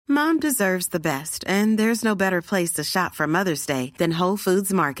Mom deserves the best, and there's no better place to shop for Mother's Day than Whole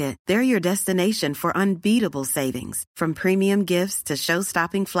Foods Market. They're your destination for unbeatable savings, from premium gifts to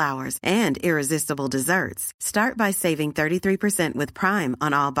show-stopping flowers and irresistible desserts. Start by saving 33% with Prime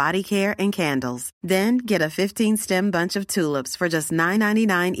on all body care and candles. Then get a 15-stem bunch of tulips for just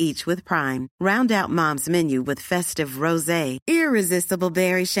 $9.99 each with Prime. Round out Mom's menu with festive rosé, irresistible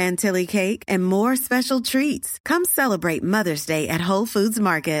berry chantilly cake, and more special treats. Come celebrate Mother's Day at Whole Foods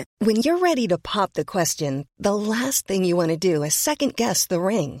Market. When you're ready to pop the question, the last thing you want to do is second-guess the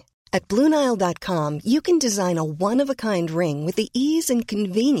ring. At BlueNile.com, you can design a one-of-a-kind ring with the ease and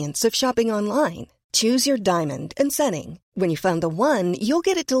convenience of shopping online. Choose your diamond and setting. When you find the one, you'll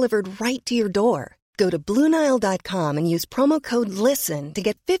get it delivered right to your door. Go to BlueNile.com and use promo code LISTEN to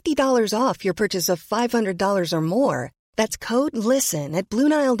get $50 off your purchase of $500 or more. That's code LISTEN at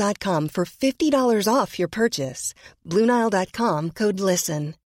BlueNile.com for $50 off your purchase. BlueNile.com, code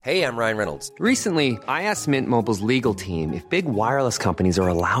LISTEN. Hey, I'm Ryan Reynolds. Recently, I asked Mint Mobile's legal team if big wireless companies are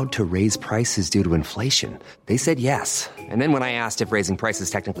allowed to raise prices due to inflation. They said yes. And then when I asked if raising prices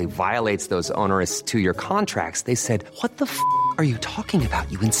technically violates those onerous two-year contracts, they said, "What the f*** are you talking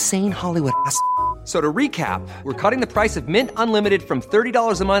about, you insane Hollywood ass?" So to recap, we're cutting the price of Mint Unlimited from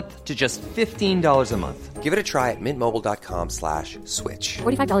 $30 a month to just $15 a month. Give it a try at mintmobile.com/switch.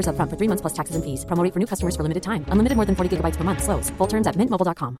 $45 up front for 3 months plus taxes and fees. Promo rate for new customers for limited time. Unlimited more than 40 gigabytes per month. Slows full terms at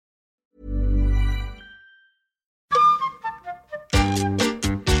mintmobile.com.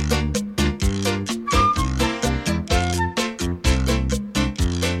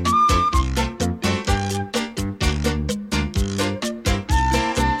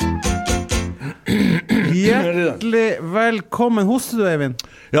 Hjertelig velkommen. Hoster du, Eivind?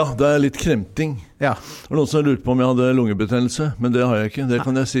 Ja, det litt kremting. Ja. Det var noen som lurte på om jeg hadde lungebetennelse, men det har jeg ikke. Det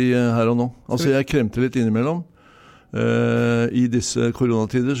kan jeg si her og nå. Altså, jeg kremter litt innimellom. I disse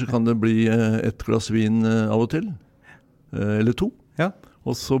koronatider så kan det bli et glass vin av og til. Eller to. Ja.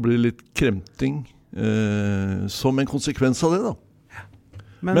 Og så blir det litt kremting som en konsekvens av det, da.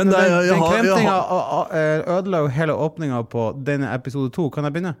 Men den kremtinga ødela jo hele åpninga på denne episode 2. Kan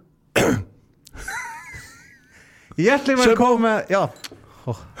jeg begynne? Hjertelig velkommen. Ja.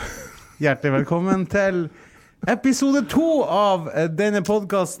 Hjertelig velkommen til episode 2 av denne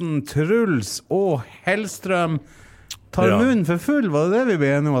podcasten. Truls og Hellstrøm tar munnen for full. Var det vi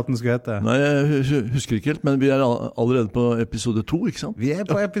ble enige om at den skulle hete? Nei, jeg husker ikke helt, men vi allerede på episode 2, ikke sant? Vi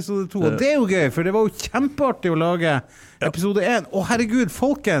på episode 2, og det jo gøy, for det var jo kjempeartig å lage episode 1. Å herregud,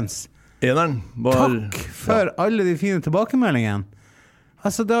 folkens! Eneren var... Takk for alle de fine tilbakemeldingene.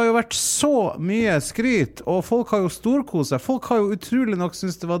 Altså, det har jo vært så mye skryt, og folk har jo storkoset. Folk har jo utrolig nok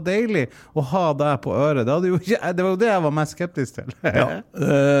syntes det var deilig å ha deg på øret. Det var jo det jeg var mest skeptisk til. Ja,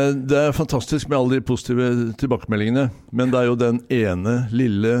 det fantastisk med alle de positive tilbakemeldingene, men det jo den ene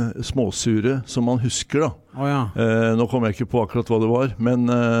lille småsure som man husker, da. Ja. Nå kommer jeg ikke på akkurat hva det var, men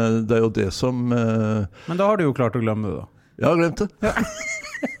det jo det som... Men da har du jo klart å glemme det, da. Jeg har glemt det. Ja.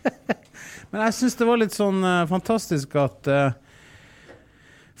 Men jeg synes det var litt sånn fantastisk at...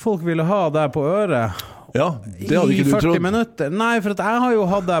 folk ville ha deg på øret. Ja, det hadde ikke du trodd. I 40 minutter. Nei, for at jeg har jo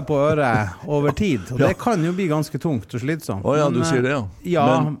hatt deg på øret over tid, og det kan jo bli ganske tungt og slitsomt. Ja, du sier det, ja. Ja,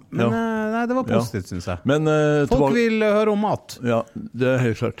 men nei, det var positivt, synes jeg. Men, folk vil høre om mat. Ja, det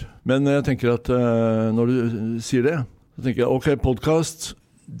helt klart. Men jeg tenker at når du sier det, så tenker jeg, ok, podcast,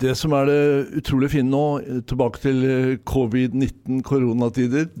 det som det utrolig fine nå, tilbake til covid-19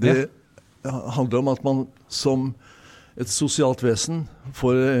 koronatider, det handler om at man som et sosialt vesen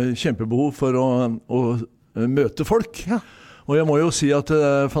får kjempebehov for å møte folk. Ja. Og jeg må jo si at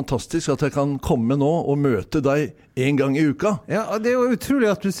det fantastisk at jeg kan komme nå og møte deg en gang i uka. Ja, det jo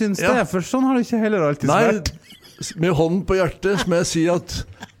utrolig at du synes det, for sånn har det ikke heller alltid vært. Nei, med hånden på hjertet så må jeg si at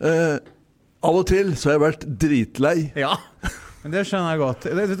av og til så har jeg vært dritlei. Ja. Men det skjønner jeg godt.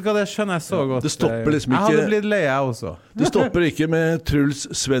 Vet du hva, det skjønner jeg så godt. Det stopper liksom ikke... Jeg hadde blitt lei, jeg også. Det stopper ikke med Truls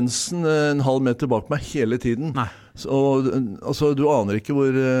Svendsen en halv meter bak meg hele tiden. Nei. Så, altså, du aner ikke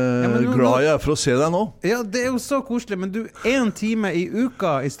hvor glad jeg for å se deg nå. Ja, det jo så koselig, men du, 1 time i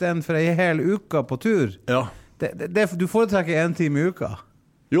uka i stedet for en hel uka på tur. Ja. Du foretrekker 1 time i uka.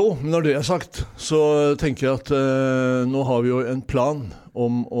 Jo, men når det sagt, så tenker jeg at nå har vi jo en plan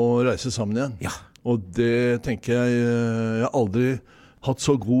om å reise sammen igjen. Ja. Og det tenker jeg har aldri hatt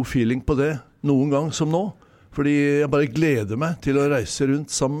så god feeling på det noen gang som nå. Fordi jeg bare gleder meg til å reise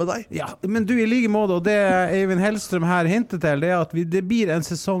rundt sammen med deg. Ja, men du i like måte, og det Eivind Hellstrøm her hintet til, det at det blir en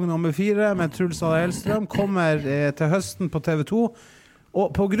sesong nummer 4 med Truls og Hellstrøm, kommer til høsten på TV 2.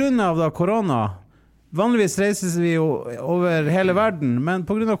 Og på grunn av da korona, Vanligvis reises vi jo over hele verden, men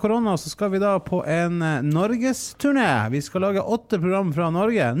på grunn av korona så skal vi da på en Norgesturné. Vi skal lage 8 program fra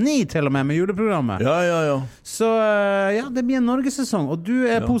Norge, 9 til og med juleprogrammet. Ja. Så ja, det blir en Norgesesong, og du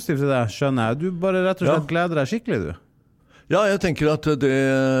positiv til det, skjønner jeg. Du bare rett og slett gleder deg skikkelig, du. Ja, jeg tenker at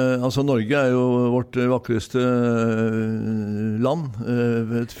altså Norge jo vårt vakreste land.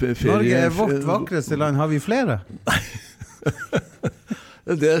 Norge vårt vakreste land, har vi flere?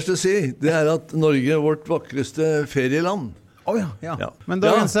 Det jeg skal si, det at Norge vårt vakreste ferieland. Ja. Men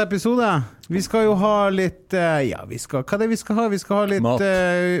dagens episode, vi skal jo ha litt, hva det vi skal ha? Vi skal ha litt mat.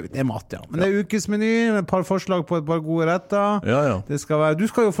 Det mat, ja. Men det ukesmeny, med et par forslag på et par gode retter. Ja. Det skal være, du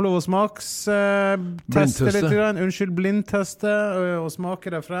skal jo få lov å teste litt grann. Blindteste og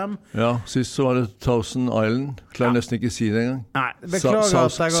smake det frem. Ja, sist så var det Thousand Island. Klarer nesten ikke si det engang. Nei, beklager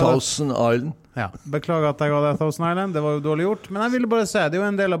at jeg Thousand Island. Ja, beklager at jeg ga deg Thousand Island. Det var jo dårlig gjort, men jeg ville bare se, det er jo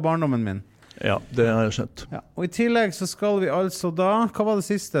en del av barndommen min. Ja, det har jeg skjønt. Ja. Og i tillegg så skal vi altså da, hva var det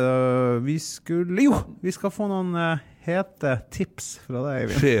siste? Vi skal få noen hete tips fra deg,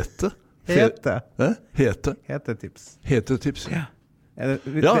 Eivind. Fete? Hete tips. Hete tips, ja.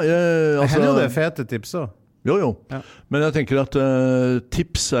 Hender jo det fete tips også? Jo. Ja. Men jeg tenker at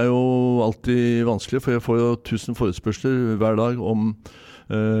tips jo alltid vanskelig, for jeg får jo 1000 forespørsler hver dag om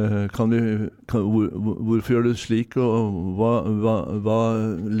hvorfor gjør du slik, og hva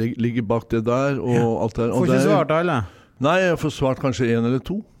ligger bak det der, og alt det der. Får ikke svart alle? Nei, jeg får svart kanskje 1 eller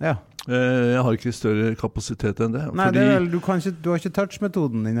 2. Ja. Jeg har ikke større kapasitet enn det. Nei, det vel, du har ikke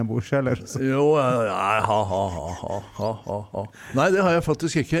touch-metoden innebords heller. Jo, Nei, det har jeg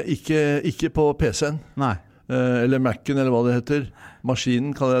faktisk ikke på PC-en. Nei. Eller Mac-en, eller hva det heter.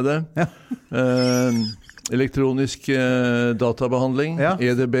 Maskinen, kaller jeg det. Ja. Elektronisk databehandling,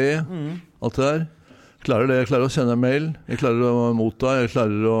 EDB, alt det der. Jeg klarer å sende en mail, jeg klarer å motta, jeg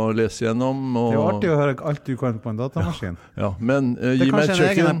klarer å lese gjennom. Det jo artig å høre alt du kan på en datamaskin. Ja, men gi meg et kjøkken. Det er kanskje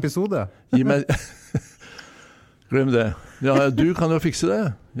en egen episode. Gi meg... Glem det. Ja, du kan jo fikse det.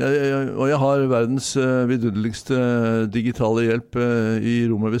 Og jeg har verdens vidunderligste digitale hjelp i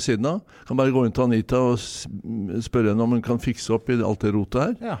rommet ved siden av. Kan bare gå inn til Anita og spørre henne om hun kan fikse opp i alt det rotet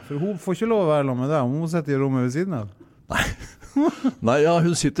her. Ja, for hun får ikke lov å være sammen med deg om hun sitter i rommet ved siden av. Nei,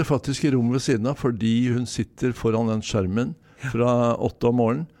 hun sitter faktisk i rommet ved siden av fordi hun sitter foran den skjermen fra 8 om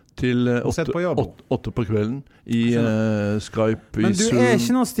morgenen til 8 på kvelden i Skype. Men du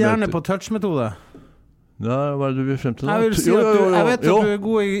ikke noen stjerne på touch-metode? Ja, hva det du vil frem til nå? Jeg vil si at jeg vet at du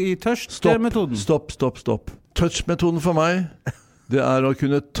god i touch-metoden. Stopp. Touch-metoden for meg, det å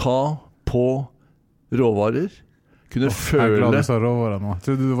kunne ta på råvarer, kunne føle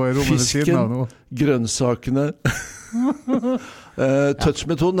fisken, grønnsakene.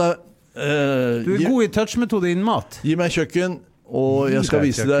 Touch-metoden du god i touch-metode innen mat. Gi meg kjøkken, og jeg skal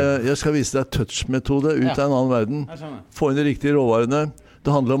vise deg touch-metode ut av en annen verden. Få inn de riktige råvarene. Det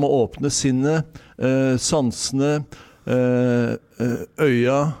handler om å åpne sinnet, sansene,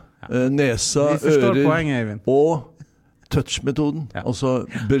 øya, nesa, ører og touch-metoden. Ja. Altså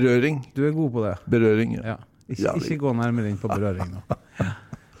berøring. Du god på det. Berøring, ja. Ikke gå nærmere inn på berøring nå.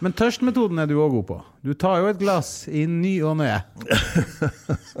 Men touch-metoden du også god på. Du tar jo et glass i ny og nøye.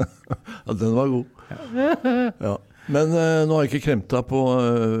 Ja, den var god. Ja. Men nå har jeg ikke kremt deg på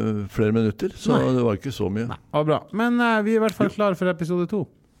flere minutter, så det var ikke så mye. Nei, bra. Men vi i hvert fall klare for episode 2.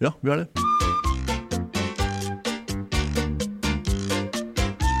 Ja, vi det.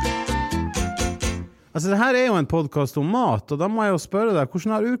 Altså, det her jo en podcast om mat, og da må jeg jo spørre deg,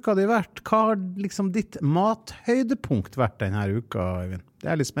 hvordan har uka di vært? Hva har liksom ditt mathøydepunkt vært denne uka, Eivind?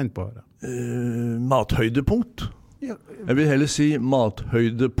 Det litt spent på å høre. Mathøydepunkt? Ja. Jeg vil heller si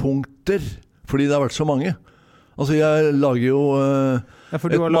mathøydepunkter, fordi det har vært så mange. Altså, jeg lager jo for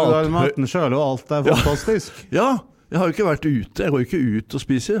du har laget maten selv, og alt fantastisk. Ja, jeg har jo ikke vært ute. Jeg går ikke ut og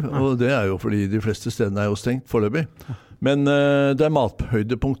spiser, og det jo fordi de fleste stedene jo stengt foreløpig. Men det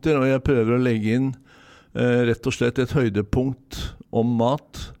mathøydepunkter, og jeg prøver å legge inn rett og slett et høydepunkt om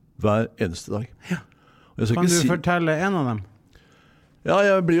mat hver eneste dag. Ja. Kan du fortelle en av dem? Ja,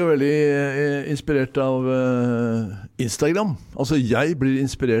 jeg blir jo veldig inspirert av Instagram. Altså, jeg blir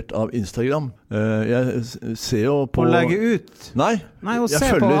inspirert av Instagram. Jeg ser jo på... Å legge ut? Nei, å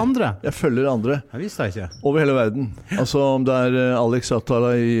se på andre? Jeg følger andre. Jeg visste ikke. Over hele verden. Altså, om det Alex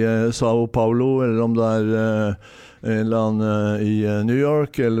Atala i Sao Paulo, eller om det en eller annen i New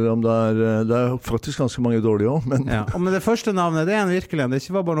York, eller om det faktisk ganske mange dårlige også, men... Ja. Men det første navnet, det en virkelig en. Det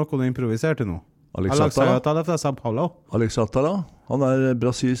ikke bare noe du improviserte nå. Alex Atala fra Sao Paulo. Alex Atala, han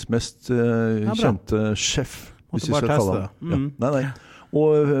Brasils mest kjente sjef, hvis vi skal kalle han. Ja. Nei.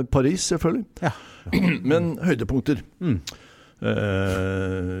 Og Paris, selvfølgelig. Ja. Men høydepunkter.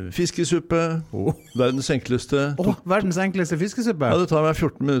 Fiskesuppe. Verdens enkleste. Verdens enkleste fiskesuppe? Ja, det tar meg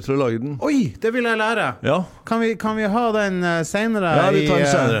 14 minutter å lage den. Oi, det vil jeg lære. Ja. Kan vi ha den senere? Ja, vi tar den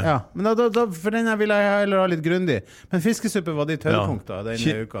senere. Ja. Men da, for den vil jeg heller ha litt grundig. Men fiskesuppe var ditt høydepunkt da,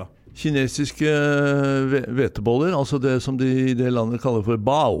 denne uka. Kinesiske hveteboller, altså det som de i det landet kaller for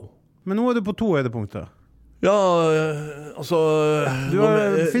bao. Men nå du på 2 høydepunkter. Ja, altså du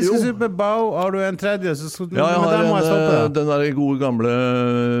har fiskesuppe, bao, har du en tredje så, ja, jeg har den der gode gamle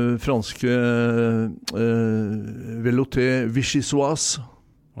franske velouté vichyssoise.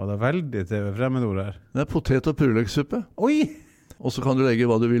 Det veldig fremmedord her. Det potet- og purløksuppe. Oi! Og så kan du legge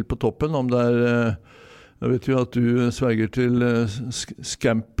hva du vil på toppen, om det jeg vet jo at du sverger til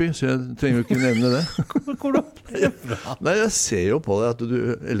Scampi, så jeg trenger jo ikke nevne det. Hvor Nei, jeg ser jo på deg at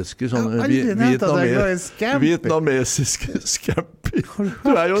du elsker sånn vietnamesiske Scampi.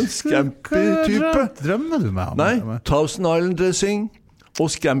 Du jo en Scampi-type. Drømmer du meg om? Nei, Thousand Island dressing og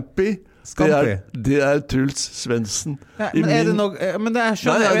Scampi. Det Truls Svendsen. Ja, men er det noe galt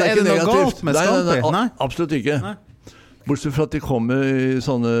med Scampi? Nei, absolutt ikke. Nei. Bortsett fra at de kommer i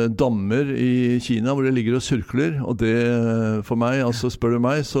sånne dammer i Kina hvor det ligger og surkler, og det for meg, altså spør du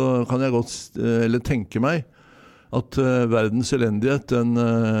meg, så kan jeg godt eller tenke meg at verdens elendighet den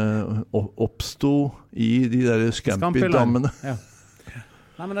oppstod i de der Scampi-dammene. Ja.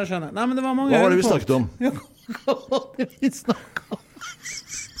 Nei, men det skjønner jeg. Nei, men det var mange Hva var det vi snakket om? Ja, hva var det vi snakket om?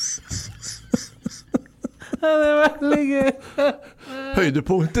 Ja, det veldig gøy.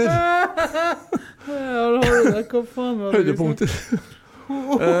 Høydepunkter. Hva faen var det? Høydepunkter.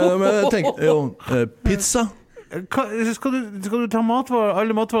 Men jeg tenker jo, pizza. Skal du ta matvarer,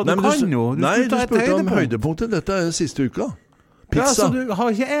 alle matvarer du kan jo? Nei, du spurte om høydepunkter. Dette siste uka. Pizza. Ja, så du har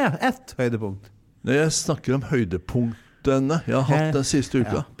ikke ett høydepunkt? Nei, jeg snakker om høydepunktene jeg har hatt den siste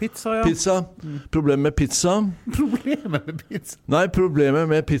uka. Ja. Pizza, ja. Pizza. Problemet med pizza. Problemet med pizza? Nei, problemet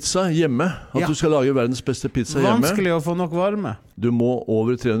med pizza hjemme. At du skal lage verdens beste pizza hjemme. Vanskelig å få nok varme. Du må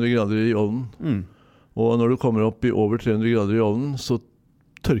over 300 grader i ovnen. Og når du kommer opp i over 300 grader i ovnen, så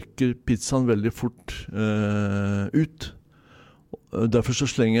tørker pizzaen veldig fort ut. Derfor så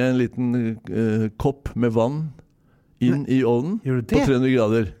slenger jeg en liten kopp med vann inn i ovnen på 300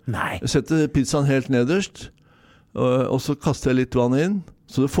 grader. Nei. Jeg setter pizzaen helt nederst, og så kaster jeg litt vann inn,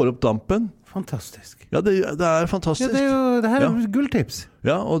 så du får opp dampen. Fantastisk. Ja, det fantastisk. Ja, det her gulltips.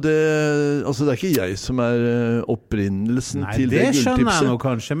 Ja, og det er ikke jeg som opprinnelsen til det gulltipset. Nei, det skjønner jeg nå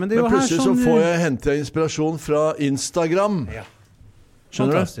kanskje, men det jo plutselig her sånn... så henter jeg inspirasjon fra Instagram. Ja.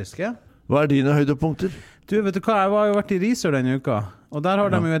 Skjønner fantastisk, du? Ja. Hva dine høydepunkter? Du, vet du hva? Jeg har jo vært i Risør denne uka, og der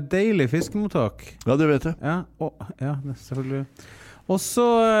har de jo et deilig fiskemottak. Ja, det vet jeg. Ja, selvfølgelig. Og så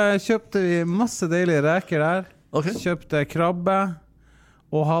kjøpte vi masse deilige reker der. Okay. Kjøpte krabbe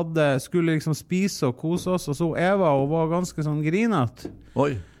og skulle liksom spise og kose oss, og så Eva og var ganske sånn grinat.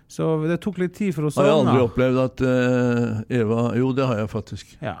 Oi. Så det tok litt tid for å sovne. Har jeg aldri opplevd at Eva... Jo, det har jeg faktisk.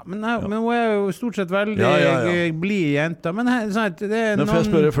 Ja, men hun jo stort sett veldig blid jente. Men det Nå får jeg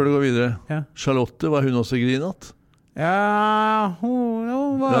spørre før du går videre. Ja. Charlotte, var hun også grinat? Ja,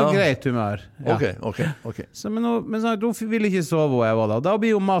 hun var greit humør. Ja. Ok. Så, men hun ville ikke sove hvor jeg var da. Da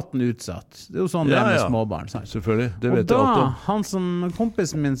blir jo maten utsatt. Det jo sånn det med småbarn. Sant? Selvfølgelig, det vet jeg alt om.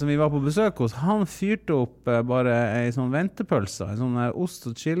 Kompisen min som vi var på besøk hos, han fyrte opp bare en sånn ventepølse, en sånn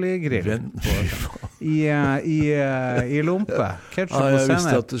ost- og chili-grill i lompe. Ketchup og jeg sennep.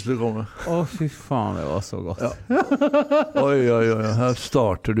 visste at det skulle komme. Fy faen, det var så godt. Ja. Oi. Her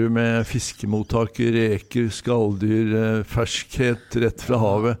starter du med fiskemottaker, reker, skalldyr, ferskhet rett fra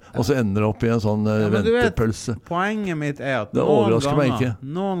havet, og så ender det opp i en sånn ventepølse. Poenget mitt at det overrasker meg ikke.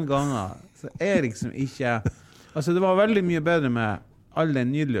 Noen ganger så liksom ikke... Altså, det var veldig mye bedre med all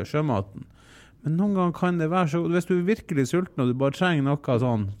den nydelige sjømaten. Men noen ganger kan det være så... Hvis du virkelig sulten og du bare trenger noe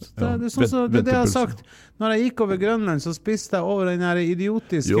sånn... Det jeg har sagt. Når jeg gikk over Grønland, så spiste jeg over den her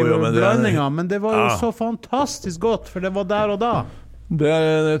idiotiske blandingen. Men det var jo så fantastisk godt, for det var der og da. Det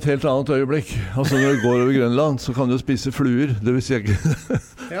et helt annet øyeblikk. Altså når du går over Grønland, så kan du spise fluer. Det vil si ikke...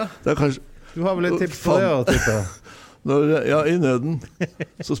 Det kanskje... Du har vel et tips på det, tipper? I nøden.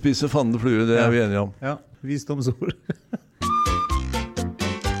 Så spiser fanden fluer, det vi enige om. Ja, visdomsord.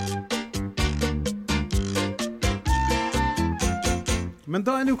 Men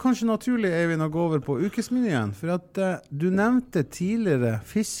da det jo kanskje naturlig, Eivind, å gå over på ukesmenyen, for at du nevnte tidligere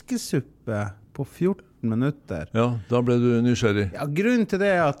fiskesuppe på 14 minutter. Ja, da ble du nysgjerrig. Ja, grunnen til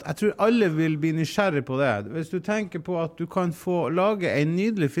det at jeg tror alle vil bli nysgjerrig på det. Hvis du tenker på at du kan få lage en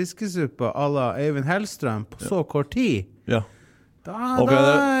nydelig fiskesuppe à la Eivind Hellstrøm på så kort tid, da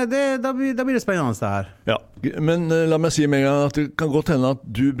blir det spennende det her. Ja, men la meg si med en gang at det kan godt hende at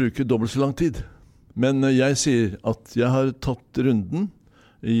du bruker dobbelt så lang tid. Men jeg sier at jeg har tatt runden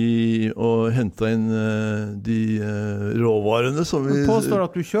i å hente inn de råvarene som vi... Du påstår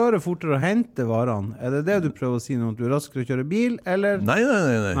at du kjører fortere og henter varene. Det det du prøver å si nå, at du raskere kjører bil, eller? Nei.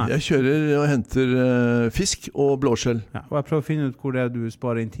 Jeg kjører og henter fisk og blåskjell. Ja, og jeg prøver å finne ut hvor det du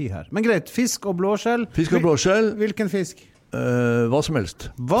sparer inn tid her. Men greit, fisk og blåskjell. Fisk og blåskjell. Hvilken fisk? Hva som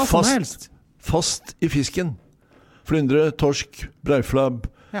helst. Hva som helst? Fast i fisken. Flyndre, torsk, breiflabb,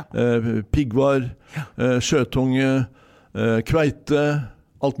 piggvar, sjøtunge, kveite,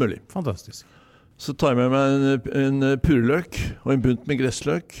 alt mulig. Fantastisk. Så tar jeg med meg en purreløk og en bunt med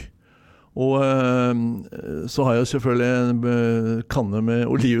gressløk. Og så har jeg selvfølgelig en kanne med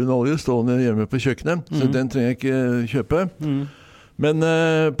olivenolje stående hjemme på kjøkkenet, så den trenger jeg ikke kjøpe. Men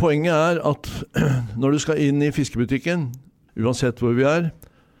poenget er at når du skal inn i fiskebutikken, uansett hvor vi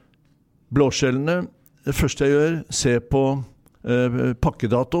blåskjellene, det første jeg gjør, se på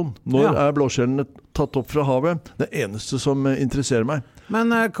pakkedatoen. Når blåskjellene tatt opp fra havet? Det eneste som interesserer meg.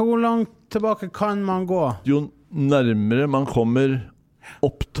 Men hvor langt tilbake kan man gå? Jo nærmere man kommer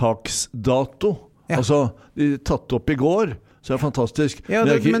opptaksdato. Altså, de tatt opp i går, så det fantastisk. Ja,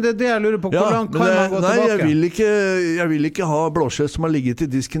 men det jeg lurer på. Hvor langt kan man gå tilbake? Jeg vil ikke ha blåskjell som har ligget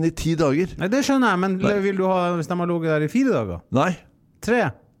i disken i 10 dager. Nei, det skjønner jeg, men vil du ha hvis de har ligget der i 4 dager? Nei. 3?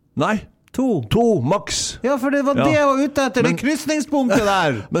 Nei. 2, maks. Ja, for det var det jeg var ute etter, det krysningspunktet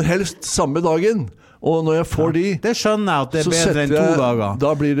der. Men helst samme dagen. Og når jeg får de... Det skjønner jeg at det bedre enn 2 dager.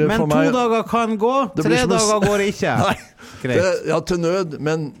 Da blir det men for meg... 2 dager kan gå, 3 dager går ikke. Nei. Greit. Til nød,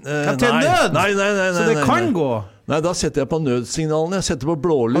 men... til nød? Nei. Så det kan gå? Nei, da setter jeg på nødsignalene. Jeg setter på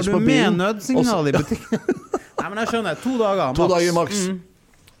blålys på bilen. Har du med nødsignal i butikken? Nei, men jeg skjønner. 2 dager, maks. 2 dager, maks.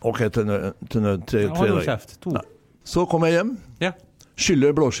 Ok, til nød 3 dager. Kjeft. 2. Så kommer jeg hjem.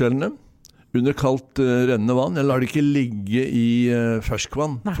 Skyller blåskjellene under kaldt rennende vann. Jeg lar det ikke ligge i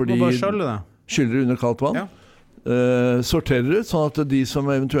ferskvann. Nei, må bare skjølle det. Skyller under kaldt vann. Sorterer ut, sånn at de som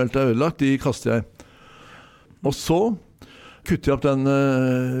eventuelt ødelagt, de kaster jeg. Og så kutter jeg opp den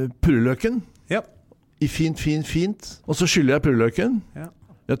purreløken i fint. Og så skyller jeg purreløken.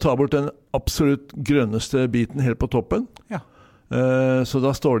 Jeg tar bort den absolutt grønneste biten helt på toppen. Så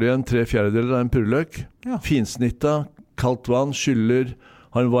da står det igjen 3/4 av en purreløk. Finsnitta, kaldt vann, skyller,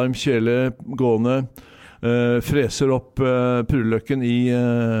 har en varm kjele gående, freser opp purreløken i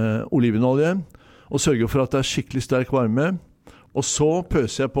olivenolje og sørger for at det skikkelig sterk varme. Og så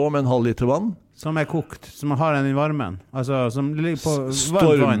pøser jeg på med en halv liter vann. Som kokt, som har den i varmen. Altså, som ligger på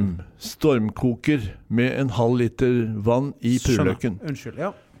varmt vann. Stormkoker med en halv liter vann i purreløken. Unnskyld,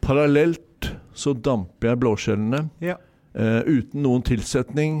 Parallelt så damper jeg blåskjellene. Uten noen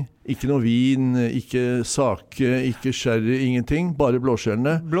tilsetning. Ikke noe vin, ikke sake, ikke sherry, ingenting. Bare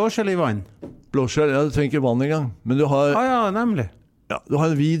blåskjellene. Blåskjell i vann? Blåskjell, du trenger ikke vann engang. Men du har... nemlig. Du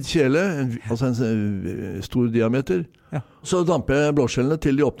har en vid kjele, altså en stor diameter. Så damper jeg blåskjellene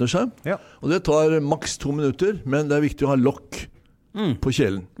til de åpner seg. Og det tar maks 2 minutter, men det er viktig å ha lokk på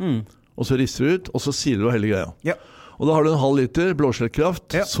kjelen. Og så rister du ut, og så siler du hele greia. Og da har du en halv liter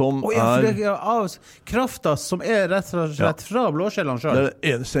blåskjellkraft som krafta som rett og slett fra blåskjellene selv. Det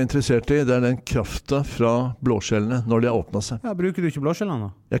det eneste jeg er interessert i, det er den krafta fra blåskjellene når de har åpnet seg. Bruker du ikke blåskjellene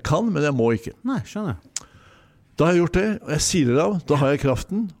da? Jeg kan, men jeg må ikke. Nei, skjønner. Da har jeg gjort det, og jeg siler av, da har jeg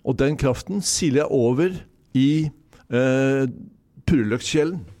kraften, og den kraften siler jeg over i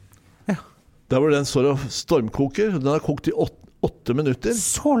purreløkskjellen. Der hvor den står og stormkoker, den har kokt i 8 minutter.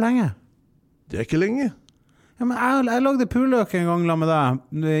 Så lenge? Det er ikke lenge. Ja, men jeg lagde purreløk en gang med deg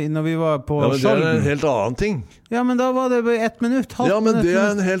når vi var på Skjolden. Ja, men det er en helt annen ting. Ja, men da var det 1 minutt, halvt minutt. Ja, men det er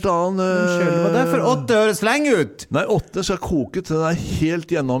en helt annen... Unnskyld, det var derfor 8 høres lenge ut. Nei, 8 skal koke til den er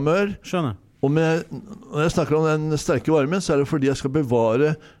helt gjennommør. Skjønner. Og når jeg snakker om den sterke varmen, så er det fordi jeg skal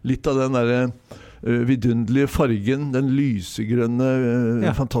bevare litt av den der vidunderlige fargen, den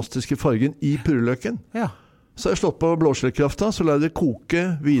lysegrønne, fantastiske fargen i purreløken. Så har jeg slått på blåskjellkrafta, så lar jeg det koke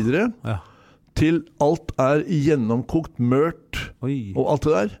videre. Til alt er gjennomkokt, mørt og alt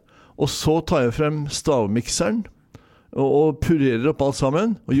det der. Og så tar jeg frem stavmikseren og purerer opp alt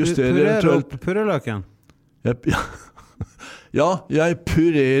sammen. Og justerer purerer opp purreløken? Ja, jeg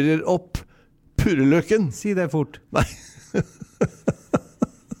purerer opp purreløken. Si det fort. Nei.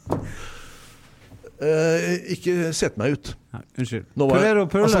 Ikke sett meg ut. Nei, unnskyld. Nå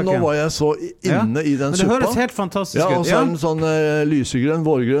var jeg så inne i den suppa. Men det høres helt fantastisk ut. Og så er den sånn lysegrønn,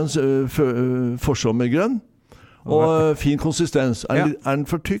 vårgrønn, forsommergrønn. Og fin konsistens. Er den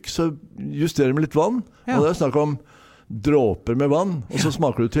for tykk, så justerer med litt vann. Og det er snakk om dråper med vann. Og så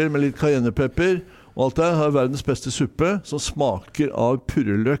smaker du til med litt cayennepepper. Og alt det har verdens beste suppe som smaker av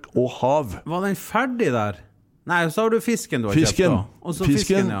purreløk og hav. Var den ferdig der? Nei, så har du fisken du har kjøpt da. Og så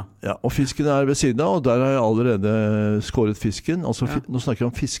fisken, ja. Ja, og fisken ved siden av, og der har jeg allerede skåret fisken. Altså, nå snakker jeg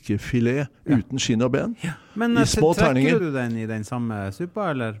om fiskefilet uten skinn og ben. Ja. Men I små terninger. Trekker du den I den samme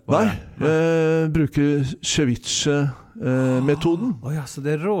suppa, eller? Nei, jeg bruker ceviche-metoden. Ja, så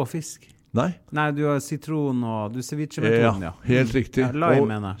det rå fisk? Nei, du har citron og du ceviche-metoden, ja. Helt riktig. Lime,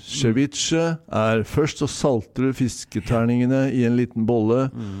 mener jeg. Ceviche først så salter du fisketerningene I en liten bolle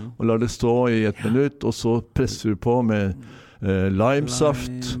og lar det stå I 1 minutt, og så presser du på med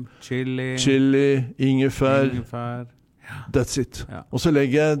limesaft, chili, ingefær. That's it. Ja. Og så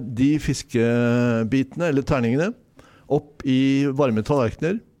legger jeg de fiskebitene, eller terningene, opp I varme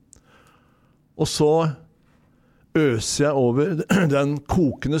tallerkener, og så øser jeg over den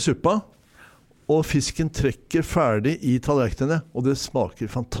kokende suppa, og fisken trekker ferdig I tallerkenene, og det smaker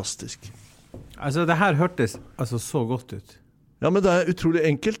fantastisk. Altså, det her hørtes så godt ut. Ja, men det utrolig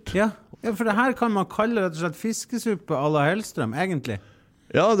enkelt. Ja, for det her kan man kalle rett og slett fiskesuppe à la Hellstrøm, egentlig.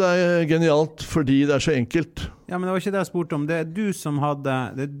 Ja, det genialt fordi det så enkelt. Ja, men det var ikke det jeg spurte om. Det du som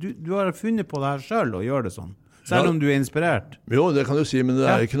hadde... Du har funnet på det her selv og gjør det sånn. Selv om du inspirert. Jo, det kan du si, men det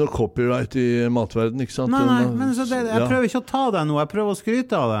ikke noe copyright I matverden, ikke sant? Nei, men så jeg prøver ikke å ta deg nå, jeg prøver å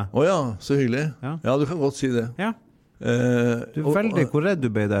skryte av det. Åja, så hyggelig. Ja, du kan godt si det. Ja. Du veldig hvor redd du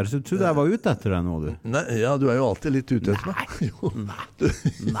ble der, så trodde jeg var ute etter deg nå, du. Nei, ja, du jo alltid litt ute etter meg.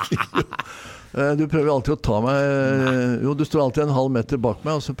 Nei. Du prøver alltid å ta meg... Jo, du står alltid en halv meter bak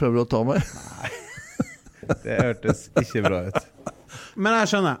meg, og så prøver du å ta meg. Nei, det hørtes ikke bra ut. Men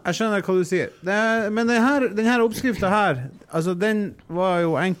jeg skjønner hva du sier. Men den her oppskriften her, altså den var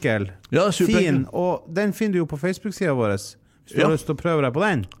jo enkel, fin, og den finner du jo på Facebook-siden vår. Hvis du har lyst til å prøve deg på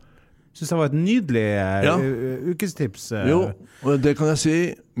den. Synes det var et nydelig ukestips. Jo, og det kan jeg si,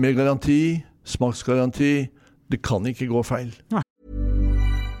 med garanti, smaksgaranti, det kan ikke gå feil. Nei.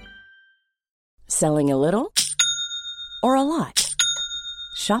 Selling a little or a lot?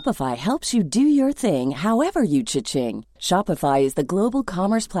 Shopify helps you do your thing however you cha-ching. Shopify is the global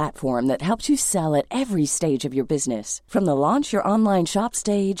commerce platform that helps you sell at every stage of your business. From the launch your online shop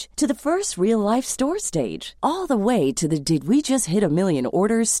stage to the first real-life store stage, all the way to the did we just hit a million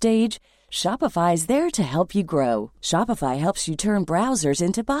orders stage. Shopify is there to help you grow. Shopify helps you turn browsers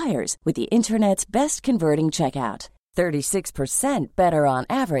into buyers with the internet's best converting checkout. 36% better on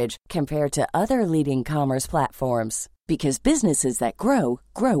average compared to other leading commerce platforms. Because businesses that grow,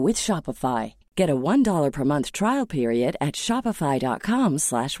 grow with Shopify. Get a $1 per month trial period at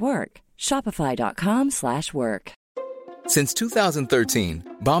shopify.com/work. Shopify.com/work. Since 2013,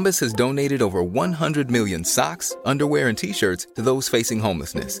 Bombas has donated over 100 million socks, underwear, and T-shirts to those facing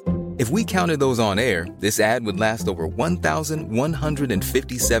homelessness. If we counted those on air, this ad would last over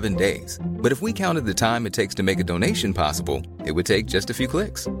 1,157 days. But if we counted the time it takes to make a donation possible, it would take just a few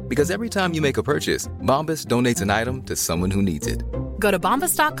clicks. Because every time you make a purchase, Bombas donates an item to someone who needs it. Go to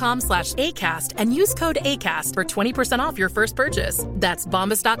bombas.com/ACAST and use code ACAST for 20% off your first purchase. That's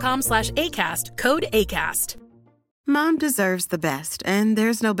bombas.com/ACAST, code ACAST. Mom deserves the best, and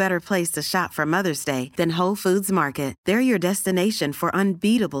there's no better place to shop for Mother's Day than Whole Foods Market. They're your destination for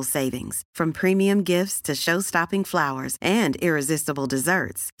unbeatable savings, from premium gifts to show-stopping flowers and irresistible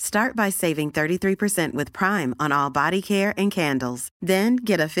desserts. Start by saving 33% with Prime on all body care and candles. Then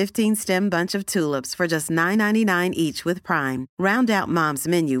get a 15-stem bunch of tulips for just $9.99 each with Prime. Round out Mom's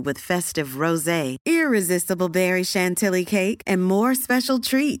menu with festive rosé, irresistible berry chantilly cake, and more special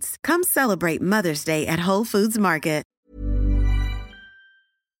treats. Come celebrate Mother's Day at Whole Foods Market.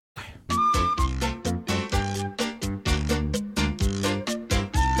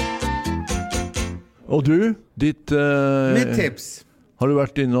 Og du, mitt tips. Har du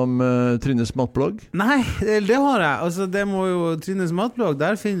vært innom Trines matblogg? Nei, det har jeg. Altså, det må jo Trines matblogg,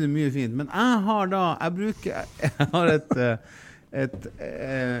 der finner du mye fint. Men jeg har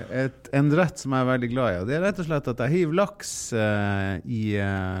en rett som jeg veldig glad I, og det rett og slett at jeg hiver laks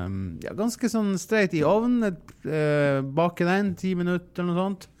ganske sånn streit I ovnen, bake den 10 minutter eller noe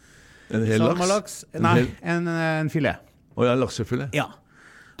sånt. En hel laks? Nei, en filet. Ja, laksefilet? Ja.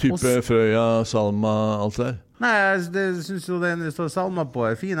 Type frøya, salma, alt der? Nei, det synes jo det står salma på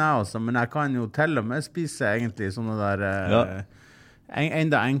fin jeg også, men jeg kan jo til og med spise egentlig sånne der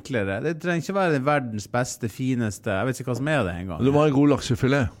enda enklere. Det trenger ikke være den verdens beste, fineste, jeg vet ikke hva som det en gang. Du må ha en god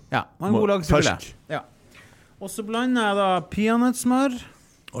laksefilet. Ja, en god laksefilet. Fersk. Ja. Og så blander jeg da peanøttsmør.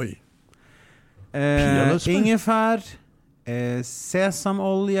 Oi. Ingefær,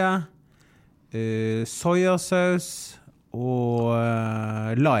 sesamolje, sojasaus og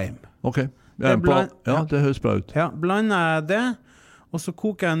lime. Ok, det høres bra ut. Ja, blander jeg det, og så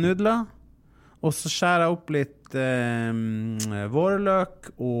koker jeg nudler, og så skjærer jeg opp litt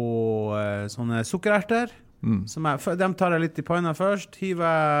vårløk og sånne sukkererter, Som de tar jeg litt I panna først,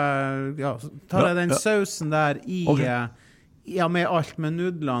 tar jeg den sausen der I, med alt, med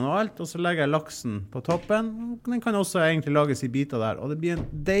nudlene og alt, og så legger jeg laksen på toppen. Den kan også egentlig lages I biter der, og det blir en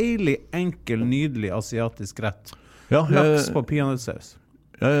deilig, enkel, nydelig asiatisk rett. Laks på peanøttsaus.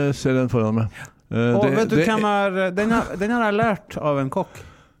 Jeg ser den foran meg. Og vet du hvem den har jeg lært av en kokk.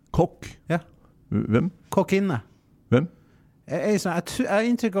 Kokk? Ja. Hvem? Kokkinne. Hvem? Jeg har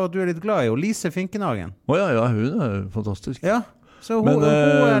inntrykk av at du litt glad I Lise Finkenhagen. Ja, hun fantastisk. Ja, så hun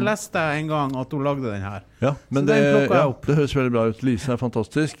leste en gang at hun lagde den her. Ja, men så den plukket jeg opp. Det høres veldig bra ut. Lise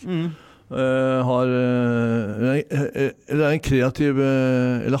fantastisk. Har en kreativ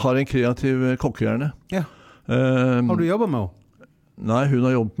kokkehjerne. Ja. Har du jobbet med henne? Nei, hun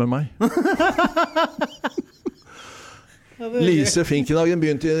har jobbet med meg. Lise Finkenhagen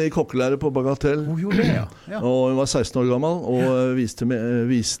begynte I kokkelære på Bagatell. Hun gjorde det, Og hun var 16 år gammel og viste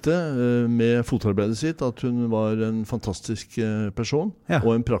med fotarbeidet sitt at hun var en fantastisk person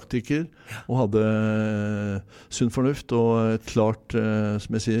og en praktiker og hadde sunn fornuft og et klart,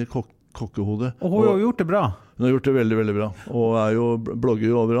 som jeg sier, kokkehode. Og hun har gjort det bra. Hun har gjort det veldig, veldig bra. Og blogger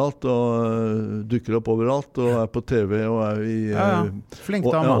jo overalt og dukker opp overalt og på TV og Flink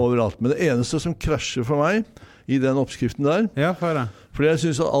dame. Overalt. Men det eneste som krasjer for meg I den oppskriften der. Ja, for det. Fordi jeg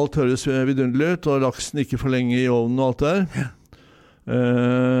synes at alt høres vidunderlig ut, og laksen ikke for lenge I ovnen og alt der.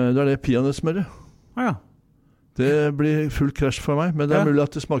 Det det peanøttsmøret. Ja. Det blir full krasj for meg, men det mulig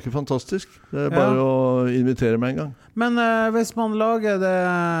at det smaker fantastisk. Det bare å invitere meg en gang. Men hvis man lager det...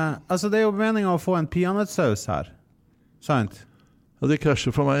 Altså, det jo meningen å få en peanøttsaus her. Sant? Ja, det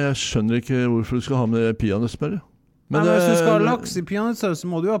krasjer for meg. Jeg skjønner ikke hvorfor du skal ha med peanøttsmøret. Men hvis du skal ha laks I peanøttsaus,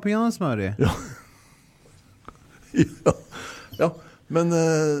 så må du ha peanøttsmør I. Ja. Men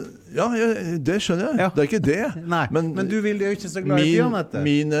det skjønner jeg. Det ikke det. Nei, men du vil jo ikke så glad I peanøtter.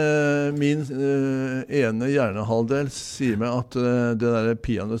 Min ene hjernehalvdel sier meg at det der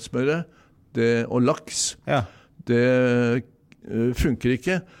peanøttsmøret og laks, det funker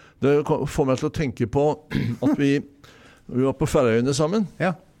ikke. Det får meg til å tenke på at vi var på Færøyene sammen.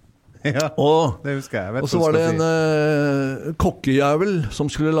 Ja. Ja, det husker jeg. Og så var det en kokkejævel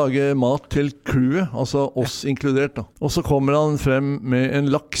som skulle lage mat til crewet, altså oss inkludert da. Og så kommer han frem med en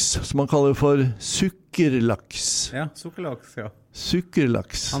laks som han kaller for sukkerlaks. Ja, sukkerlaks,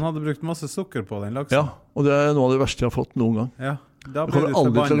 Sukkerlaks. Han hadde brukt masse sukker på den laksen. Ja, og det noe av det verste jeg har fått noen gang. Ja, da det kommer jeg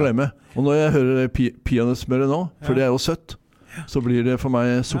aldri til å glemme. Og når jeg hører peanøttsmøret nå, for det jo søtt, så blir det for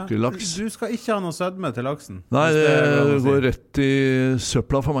meg sukkerlaks. Du skal ikke ha noe sødme til laksen. Nei, det går rett I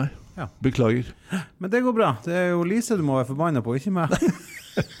søpla for meg. Beklager. Men det går bra. Det jo Lise du må være forbannet på, ikke meg.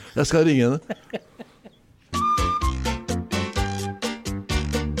 Jeg skal ringe henne.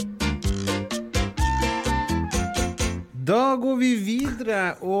 Da går vi videre,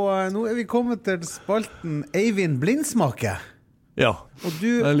 og nå vi kommet til spalten Eivind Blindsmake. Ja. Og du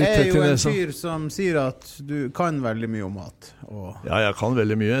jo en fyr som sier at du kan veldig mye om mat. Ja, jeg kan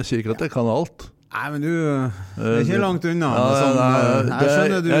veldig mye. Jeg sier ikke at jeg kan alt. Nei, men du ikke langt unna. Jeg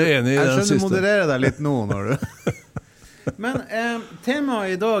skjønner du modererer deg litt nå når du... Men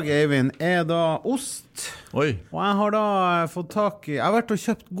temaet I dag, Eivind, da ost. Oi. Og jeg har da fått tak I... Jeg har vært og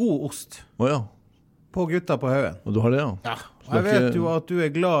kjøpt god ost. Ja. På Gutta på Haugen. Og du har det, ja? Ja. Jeg vet jo at du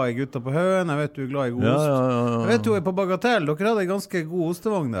glad I Gutta på Haugen. Jeg vet du glad I god ost. Jeg vet du på Bagatell. Dere hadde en ganske god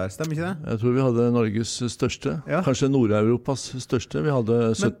ostevogn der, stemmer ikke det? Jeg tror vi hadde Norges største. Kanskje Nord-Europas største. Vi hadde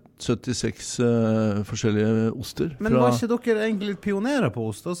 76 forskjellige oster. Men var ikke dere egentlig litt pionerer på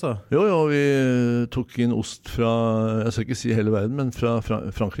ost også? Jo, vi tok inn ost fra, jeg skal ikke si hele verden, men fra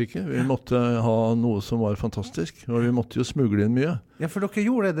Frankrike. Vi måtte ha noe som var fantastisk, og vi måtte jo smugle inn mye. Ja, for dere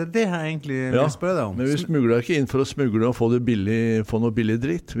gjorde det. Det jeg egentlig vil spørre deg om. Men vi smuglet ikke inn for å smugle og få noe billig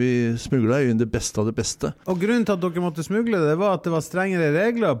dritt. Vi smuglet jo inn det beste av det beste. Og grunnen til at dere måtte smugle det var at det var strengere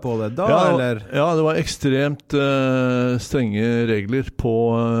regler på det da, eller? Ja, det var ekstremt strenge regler på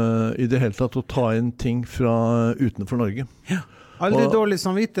I det hele tatt å ta inn ting fra utenfor Norge. Ja. Aldri dårlig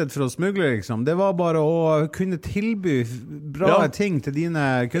samvittighet for å smugle, liksom. Det var bare å kunne tilby bra ting til dine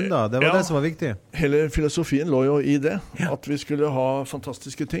kunder. Det var det som var viktig. Hele filosofien lå jo I det. At vi skulle ha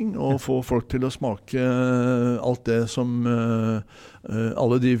fantastiske ting og få folk til å smake alt det som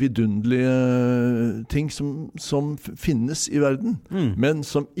alle de vidunderlige ting som finnes I verden, men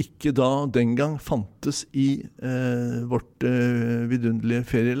som ikke da den gang fantes I vårt vidunderlige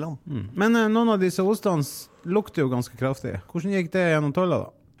ferieland. Men noen av disse ostene lukter jo ganske kraftig. Hvordan gikk det gjennom tollet da?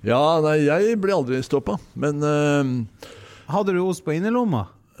 Ja, nei, jeg ble aldri stoppet, men... Hadde du ost på innerlomma?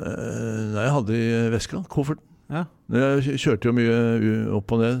 Nei, jeg hadde I veska, kofferten. Ja. Jeg kjørte jo mye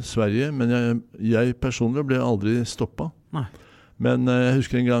opp og ned Sverige, men jeg personlig ble aldri stoppet. Nei. Men jeg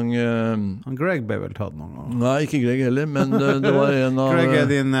husker en gang Greg ble vel tatt noen gang. Nei, ikke Greg heller, men det var en av Greg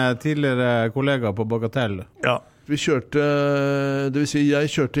din tidligere kollega på Bagatell. Ja, vi kjørte, det vil si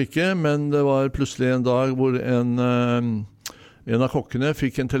jeg kjørte ikke, men det var plutselig en dag hvor en av kokkene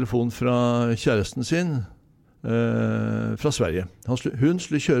fikk en telefon fra kjæresten sin fra Sverige. Hun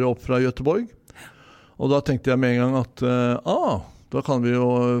skulle kjøre opp fra Göteborg, og da tenkte jeg med en gang at da kan vi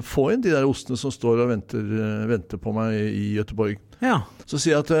jo få inn de der ostene som står og venter på meg i Göteborg. Ja. Så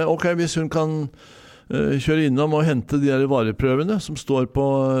sier jeg at ok, hvis hun kan kjøre innom og hente de der vareprøvene som står på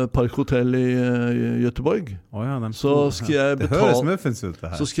Park Hotel i Göteborg, så skal jeg det høres muffins ut det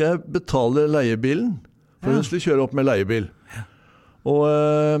her. Så skal jeg betale leiebilen, for hun skulle kjøre opp med leiebil. Og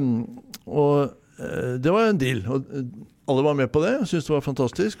det var en deal, og alle var med på det, jeg synes det var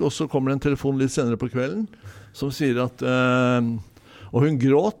fantastisk, og så kommer det en telefon litt senere på kvelden, som sier at og hun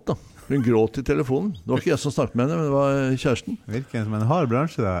gråt da. Hun gråt i telefonen. Det var ikke jeg som snakket med henne, men det var kjæresten. Virker som en hard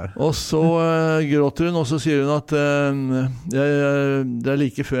bransje det her. Og så gråter hun, og så sier hun at det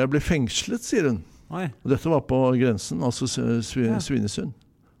like før jeg ble fengslet, sier hun. Oi. Og dette var på grensen, altså Svinesund.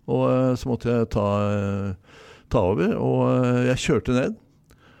 Og så måtte jeg ta over, og jeg kjørte ned,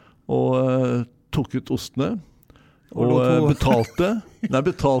 og tok ut ostene, og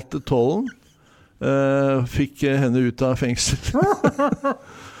betalte tollen, fikk henne ut av fengsel.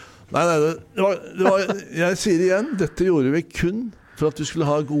 Nei, det var, jeg sier igjen, dette gjorde vi kun for at vi skulle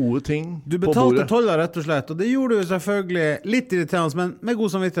ha gode ting på bordet. Du betalte tollen rett og slett, og det gjorde du selvfølgelig litt irriterende, men med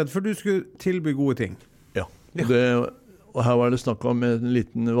god samvittighet, for du skulle tilby gode ting. Ja. Og her var det snakk om en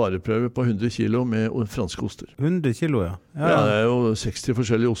liten vareprøve på 100 kilo med franske oster. 100 kilo, ja. Ja, det er jo 60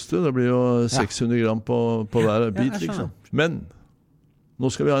 forskjellige oster, det blir jo 600 gram på hver bit, liksom. Men nå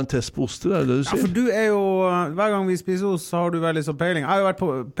skal vi ha en test på oster, er det du sier? Ja, for du er jo, hver gang vi spiser ost, så har du veldig så peiling. Jeg har jo vært på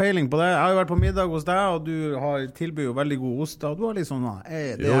peiling på det. Jeg har jo vært på middag hos deg, og du tilbyr jo veldig god ost, og du har liksom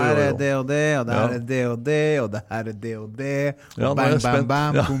det her er det og det, og det her er det og det, og det her er det og det, og bang, bang,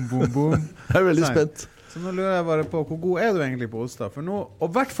 bang, boom, boom, boom. Jeg er veldig spent. Så nå lurer jeg bare på, hvor god er du egentlig på oster? For nå, og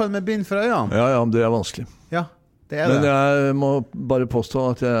i hvert fall med bind for øynene. Ja, det er vanskelig. Ja, det er det. Men jeg må bare påstå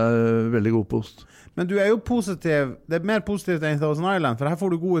at jeg er veldig god på ost. Men du er jo positiv, det er mer positivt enn Thousand Island, for her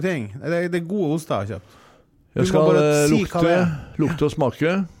får du gode ting. Det er gode oster jeg har kjøpt. Jeg skal lukte og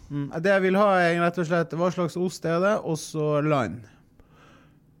smake. Det jeg vil ha er rett og slett, hva slags ost er det, og så land.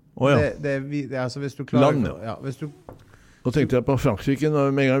 Åja. Det altså hvis du klarer... Land, ja. Hvis du... Nå tenkte jeg på Frankrike, når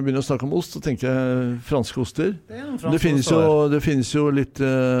med en gang vi begynner å snakke om ost, så tenker jeg franske oster. Det finnes jo litt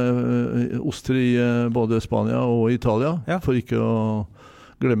oster i både Spania og Italia, for ikke å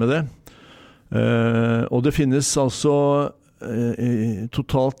glemme det. Og det finnes altså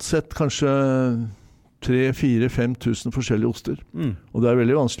totalt sett kanskje 3-4-5 tusen forskjellige oster. Og det er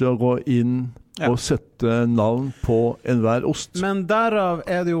veldig vanskelig å gå inn og sette navn på enhver ost. Men derav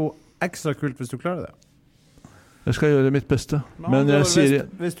er det jo ekstra kult hvis du klarer det. Jeg skal gjøre mitt beste. Men jeg sier...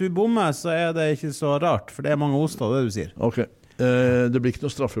 Hvis du bommer, så er det ikke så rart, for det er mange oster, det du sier. Ok, det blir ikke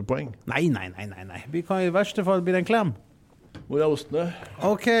noe straffepoeng. Nei. Vi kan i verste fall bli en klem. Hvor er ostene?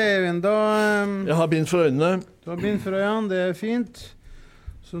 Ok, da... Jeg har bind for øynene. Du har bind for øynene, det er fint.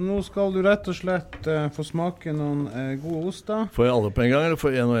 Så nå skal du rett og slett få smake noen gode oster. Får jeg alle på en gang, eller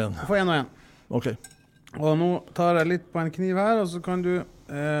får jeg en og en? Får en og en. Ok. Og nå tar jeg litt på en kniv her, og så kan du,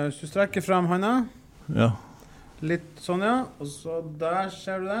 hvis du strekker frem hånda. Ja. Litt sånn, ja. Og så der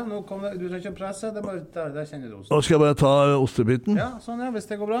ser du det. Nå kom det, du skal ikke presse, det er bare der kjenner du osten. Nå skal jeg bare ta ostebiten. Ja, sånn ja, hvis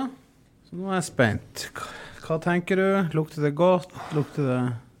det går bra. Så nå er jeg spent. Hva tenker du? Lukter det godt? Lukter det...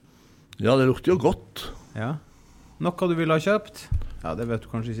 Ja, det lukter jo godt. Ja. Noe du vil ha kjøpt? Ja, det vet du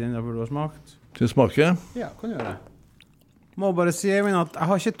kanskje ikke innenfor du har smakt. Til smake? Ja, kan du gjøre det. Må bare si, Eivind, at jeg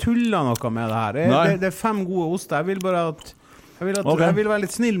har ikke tullet noe med det her. Det er 5 gode oster. Jeg vil bare at... Jeg vil være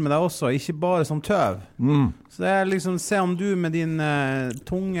litt snill med deg også, ikke bare som tøv. Så det er liksom, se om du med din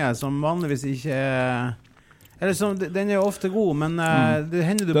tunge, som vanligvis ikke er... Eller som, den er jo ofte god, men det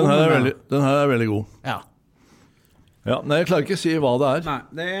hender du bommer med. Den her er veldig god. Ja. Ja, nei, jeg klarer ikke å si hva det er. Nei,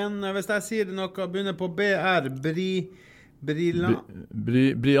 det er en, hvis jeg sier det noe, begynner på BR,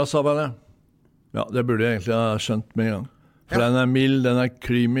 Briasavane. Ja, det burde jeg egentlig ha skjønt med en gang. For den er mild, den er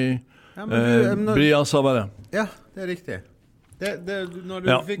creamy. Briasavane. Ja, det er riktig. Når du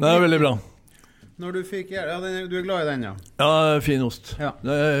fikk, det er veldig bra. Når du fikk, du er glad i den, ja? Ja, fin ost. Ja.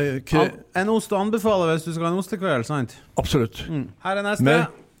 En ost du anbefaler hvis du skal ha en ostekveld, sant? Absolutt. Her er neste.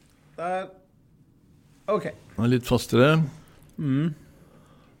 Der. Ok. Den er litt fastere.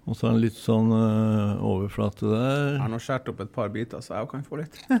 Og så er den litt sånn overflate der. Jeg har nå skjert opp et par biter, så jeg kan få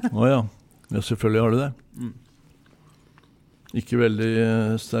litt. Åja, ja, selvfølgelig har du det. Ikke veldig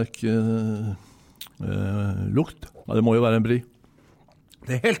sterk lukt. Ja, det må jo være en brie.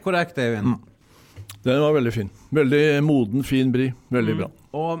 Det er helt korrekt, Eivind. Den var veldig fin. Veldig moden, fin brie. Veldig bra.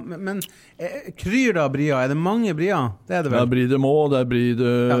 Men kryr da bria? Er det mange brier? Det er det vel? Det er brie de Meaux, det er brie de...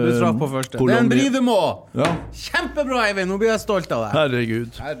 Ja, du traff på første. Det er en brie de Meaux! Ja. Kjempebra, Eivind! Nå blir jeg stolt av deg.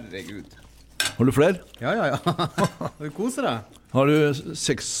 Herregud. Har du flere? Ja. Du koser deg. Har du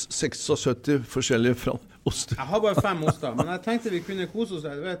 76 forskjellige oster? Jeg har bare 5 oster, men jeg tenkte vi kunne kose oss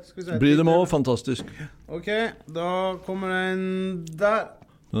der. Du vet, skal vi se. Brie de Meaux, fantastisk. Ok, da kommer den der.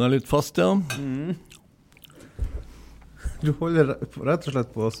 Den er litt fast, ja. Du holder rett og slett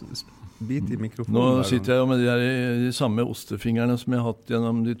på å bite i mikrofonen. Nå sitter jeg jo med de samme ostefingrene som jeg har hatt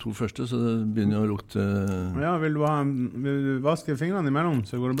gjennom de 2 første, så det begynner å lukte... Ja, vil du vaske fingrene imellom,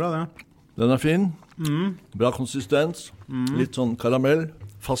 så går det bra, det? Den er fin. Bra konsistens. Litt sånn karamell.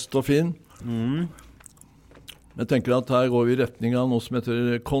 Fast og fin. Jeg tenker at her går vi i retning av noe som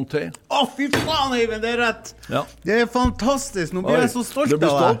heter Comté. Fy faen, Eivind, det er rett! Ja. Det er fantastisk, nå blir jeg så stolt av deg. Du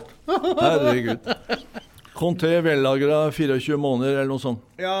blir stolt? Herregud. Comté vellagret 24 måneder eller noe sånt.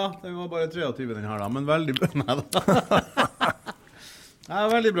 Ja, den var bare 23 den her da, men veldig bra. Ja,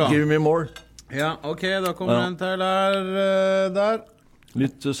 veldig bra. Give me more. Ja, ok, da kommer den til der.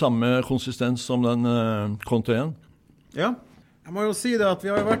 Litt samme konsistens som den Comtéen. Ja, jeg må jo si det at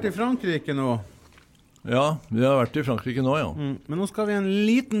vi har vært i Frankrike nå. Ja, vi har vært i Frankrike nå, ja. Men nå skal vi en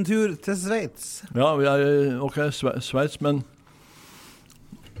liten tur til Sveits. Ja, vi er Sveits, men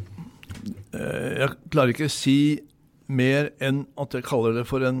jeg klarer ikke å si mer enn at jeg kaller det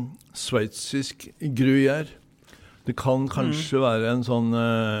for en sveitsisk gruyère. Det kan kanskje være en sånn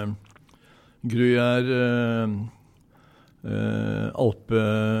gruyère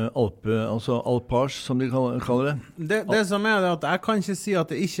altså alpage, som de kaller det. Det som er det at jeg kan ikke si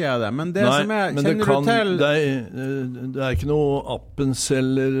at det ikke er det, men det som er, kjenner du til... Det er ikke noe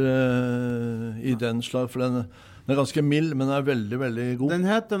appenseller i den slag, for den er ganske mild, men den er veldig, veldig god. Den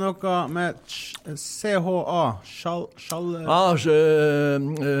heter noe med CHA.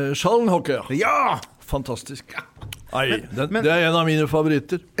 Schallenhocker. Ja! Fantastisk. Det er en av mine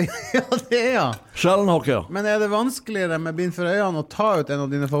favoritter. Ja, det er. Schallenhocker. Men er det vanskeligere med bind for øynene å ta ut en av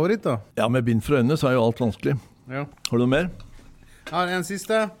dine favoritter? Ja, med bind for øynene så er jo alt vanskelig. Ja. Har du noe mer? Jeg har en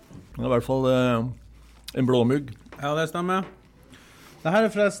siste. Det er i hvert fall en blåmugg. Ja, det stemmer. Dette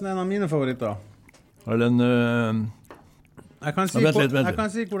er forresten en av mine favoritter. Er den... Jeg kan si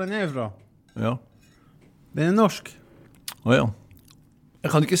hvor den er fra. Ja. Den er norsk. Ja. Jeg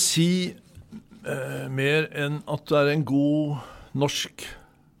kan ikke si mer enn at det er en god norsk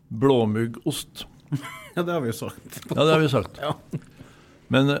blåmuggost. Ja, det har vi jo sagt. Ja, det har vi sagt. Ja.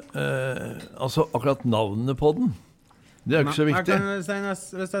 Men altså, akkurat navnet på den, det er ikke så viktig.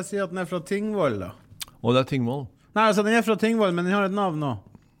 Hvis jeg sier at den er fra Tingvoll, da. Og det er Tingvoll. Nei, altså, den er fra Tingvoll, men den har et navn nå.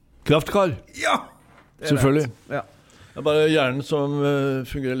 Kraftkar. Ja! Selvfølgelig. Ja. Det er bare hjernen som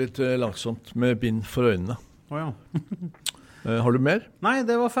fungerer litt langsomt med bind for øynene. Ja. Har du mer? Nei,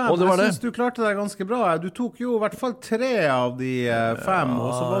 det var 5. Jeg synes du klarte deg ganske bra. Du tok jo i hvert fall 3 av de 5, og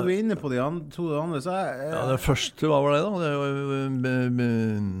så var du inne på de 2 andre. Så ja, det første, hva var det da?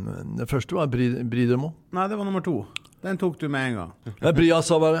 Det første var Brie de Meaux. Nei, det var nummer 2. Den tok du med en gang. Det er Brie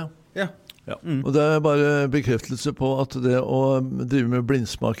Savare. Ja. Ja. Og det er bare bekreftelse på at det å drive med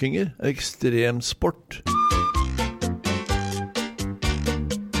blindsmakinger er ekstremsport.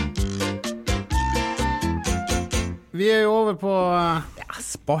 Vi er jo over på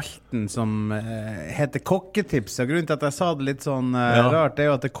spalten som heter kokketips. Grunnen til at jeg sa det litt sånn rart, det er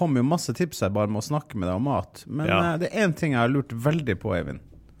jo at det kommer jo masse tips her bare med å snakke med deg om mat. Men det er en ting jeg har lurt veldig på, Eivind.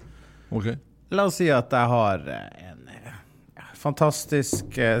 Ok. La oss si at jeg har en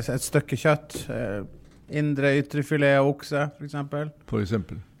fantastisk et stykke kjøtt, indre ytrefilet av okse, for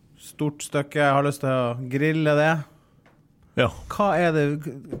eksempel. Stort stykke, jeg har lyst til å grille det. Ja. Hva er det,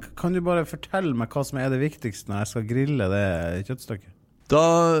 kan du bare fortelle meg hva som er det viktigste når jeg skal grille det kjøttstykket? Da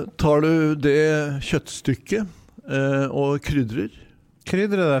tar du det kjøttstykket og krydrer.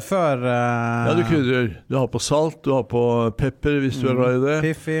 Krydrer det før... Ja, du krydrer. Du har på salt, du har på pepper hvis du er glad i det.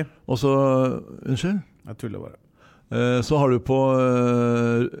 Piffi. Og så... Unnskyld? Jeg tuller bare. Så har du på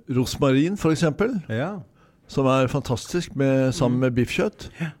rosmarin, for eksempel. Ja. Som er fantastisk sammen med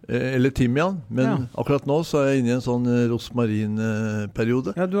biffkjøtt. Eller timian. Men akkurat nå så er jeg inne i en sånn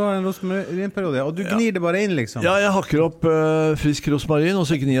rosmarinperiode. Ja, du har en rosmarinperiode, og du gnir det bare inn, liksom? Ja, jeg hakker opp frisk rosmarin, og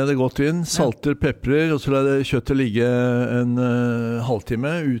så gnir jeg det godt inn. Salter, peprer, og så lar jeg kjøttet ligge en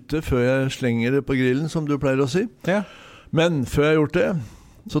halvtime ute før jeg slenger det på grillen, som du pleier å si. Ja. Men før jeg har gjort det,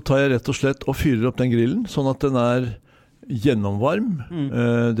 så tar jeg rett og slett og fyrer opp den grillen, sånn at den er gjennomvarm.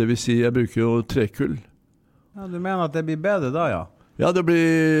 Det vil si, jeg bruker jo trekull. Ja, du mener at det blir bedre da, ja? Ja, det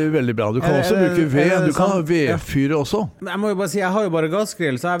blir veldig bra. Du kan også bruke ved. Du kan ha vedfyre også. Jeg må jo bare si, jeg har jo bare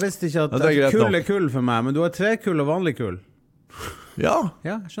gassgrill, så jeg visste ikke at kull er kull for meg, men du har trekull og vanlig kull. Ja,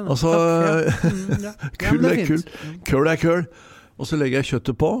 jeg skjønner. Altså, kull er kull. Køl er køl. Og så legger jeg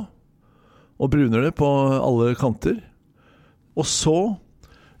kjøttet på, og bruner det på alle kanter. Og så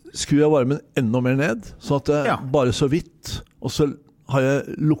skrur jeg varmen enda mer ned, så at det bare så vidt. Og så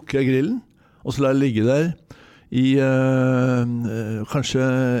lukker jeg grillen, og så lar jeg ligge der i kanskje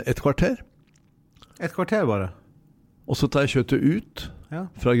et kvarter. Et kvarter bare? Og så tar jeg kjøttet ut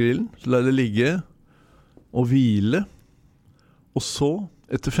fra grillen, så lar jeg det ligge og hvile. Og så,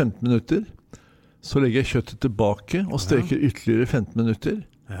 etter 15 minutter, så legger jeg kjøttet tilbake og steker ytterligere 15 minutter.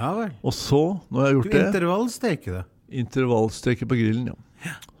 Ja vel. Og så, når jeg har gjort det... Du intervallsteker det? Intervallsteker på grillen,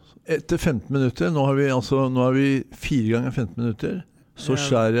 ja. Etter 15 minutter, nå har vi 4 ganger 15 minutter, så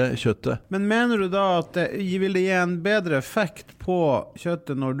skjærer jeg kjøttet. Men mener du da at vil det gi en bedre effekt på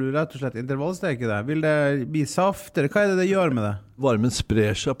kjøttet når du rett og slett intervallsteker det? Vil det bli saftere? Hva er det gjør med det? Varmen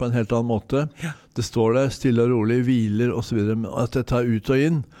sprer seg på en helt annen måte. Det står der stille og rolig, hviler og så videre. At jeg tar ut og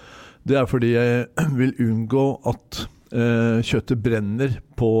inn, det er fordi jeg vil unngå at kjøttet brenner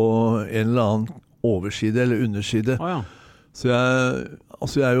på en eller annen overside eller underside. Så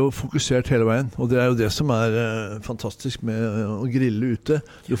jeg er jo fokusert hele veien, og det er jo det som er fantastisk med å grille ute.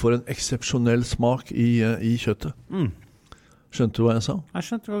 Du får en eksepsjonell smak i kjøttet. Skjønte du hva jeg sa? Jeg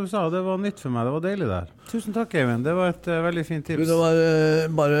skjønte hva du sa, det var nytt for meg, det var deilig der. Tusen takk, Eivind, det var et veldig fint tips. Det var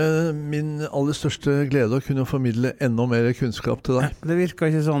bare min aller største glede å kunne formidle enda mer kunnskap til deg. Det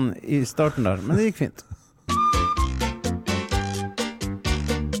virket ikke sånn i starten der, men det gikk fint.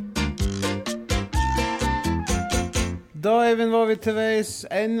 Da, Eivind, var vi til veis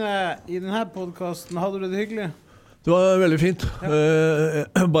ende i denne podcasten. Hadde du det hyggelig? Det var veldig fint.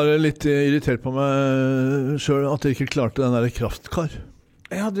 Bare litt irritert på meg selv at jeg ikke klarte den der kraftkar.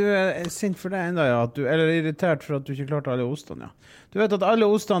 Ja, du er sint for det enda, ja. Eller irritert for at du ikke klarte alle ostene, ja. Du vet at alle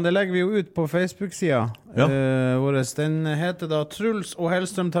ostene, det legger vi jo ut på Facebook-siden vår. Den heter da Truls og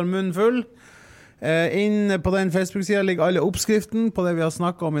Hellstrøm tar munnen full. Inn på den Facebook-siden ligger alle oppskriften på det vi har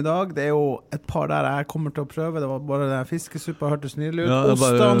snakket om i dag. Det er jo et par der jeg kommer til å prøve. Det var bare den fiskesuppa hørtes nydelig ut.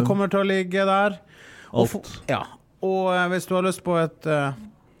 Ostene kommer til å ligge der. Alt. Og hvis du har lyst på et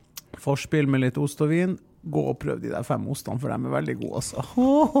forspill med litt ost og vin, gå og prøv de der 5 ostene, for de er veldig gode også.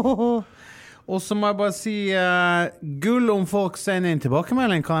 Og så må jeg bare si gull om folk sender inn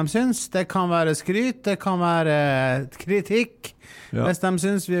tilbakemelding hva de syns. Det kan være skryt, det kan være kritikk. Hvis de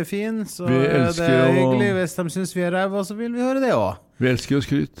syns vi er fine, så er det hyggelig. Hvis de syns vi er ræva, så vil vi høre det også. Vi elsker jo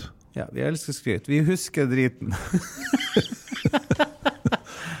skryt. Ja, vi elsker skryt. Vi husker driten.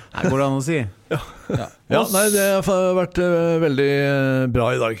 Det går det an å si. Ja, nei, det har vært veldig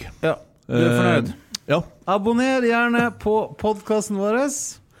bra i dag. Ja, du er fornøyd? Ja. Abonner gjerne på podcasten vår.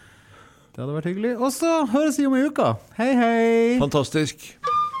 Det hadde vært hyggelig. Og så høres vi om en uke. Hei, hei! Fantastisk.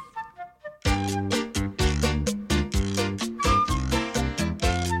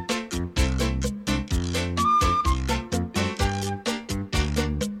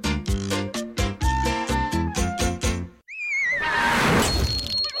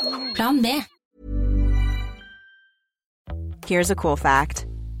 Plan B. Here's a cool fact.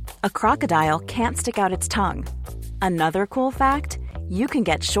 A crocodile can't stick out its tongue. Another cool fact, you can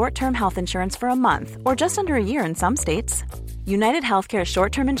get short-term health insurance for a month or just under a year in some states. United Healthcare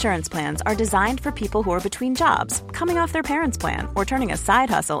short-term insurance plans are designed for people who are between jobs, coming off their parents' plan, or turning a side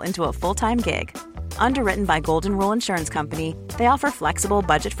hustle into a full-time gig. Underwritten by Golden Rule Insurance Company, they offer flexible,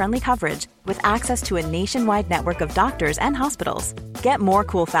 budget-friendly coverage with access to a nationwide network of doctors and hospitals. Get more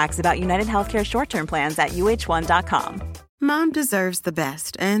cool facts about United Healthcare short-term plans at uh1.com. Mom deserves the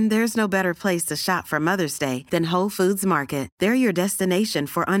best, and there's no better place to shop for Mother's Day than Whole Foods Market. They're your destination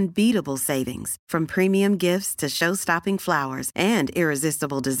for unbeatable savings, from premium gifts to show-stopping flowers and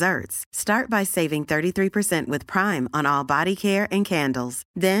irresistible desserts. Start by saving 33% with Prime on all body care and candles.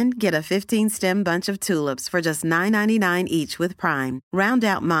 Then get a 15-stem bunch of tulips for just $9.99 each with Prime. Round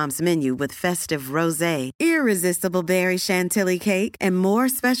out Mom's menu with festive rosé, irresistible berry chantilly cake, and more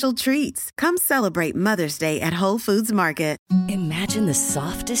special treats. Come celebrate Mother's Day at Whole Foods Market. Imagine the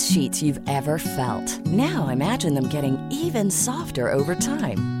softest sheets you've ever felt. Now imagine them getting even softer over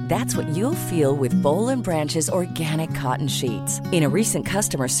time. That's what you'll feel with Boll & Branch's organic cotton sheets. In a recent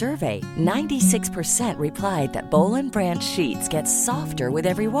customer survey, 96% replied that Boll & Branch sheets get softer with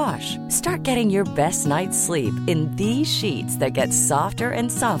every wash. Start getting your best night's sleep in these sheets that get softer and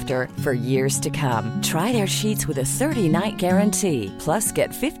softer for years to come. Try their sheets with a 30-night guarantee. Plus, get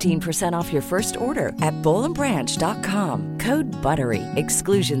 15% off your first order at bollandbranch.com. Code BUTTERY.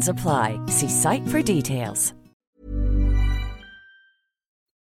 Exclusions apply. See site for details.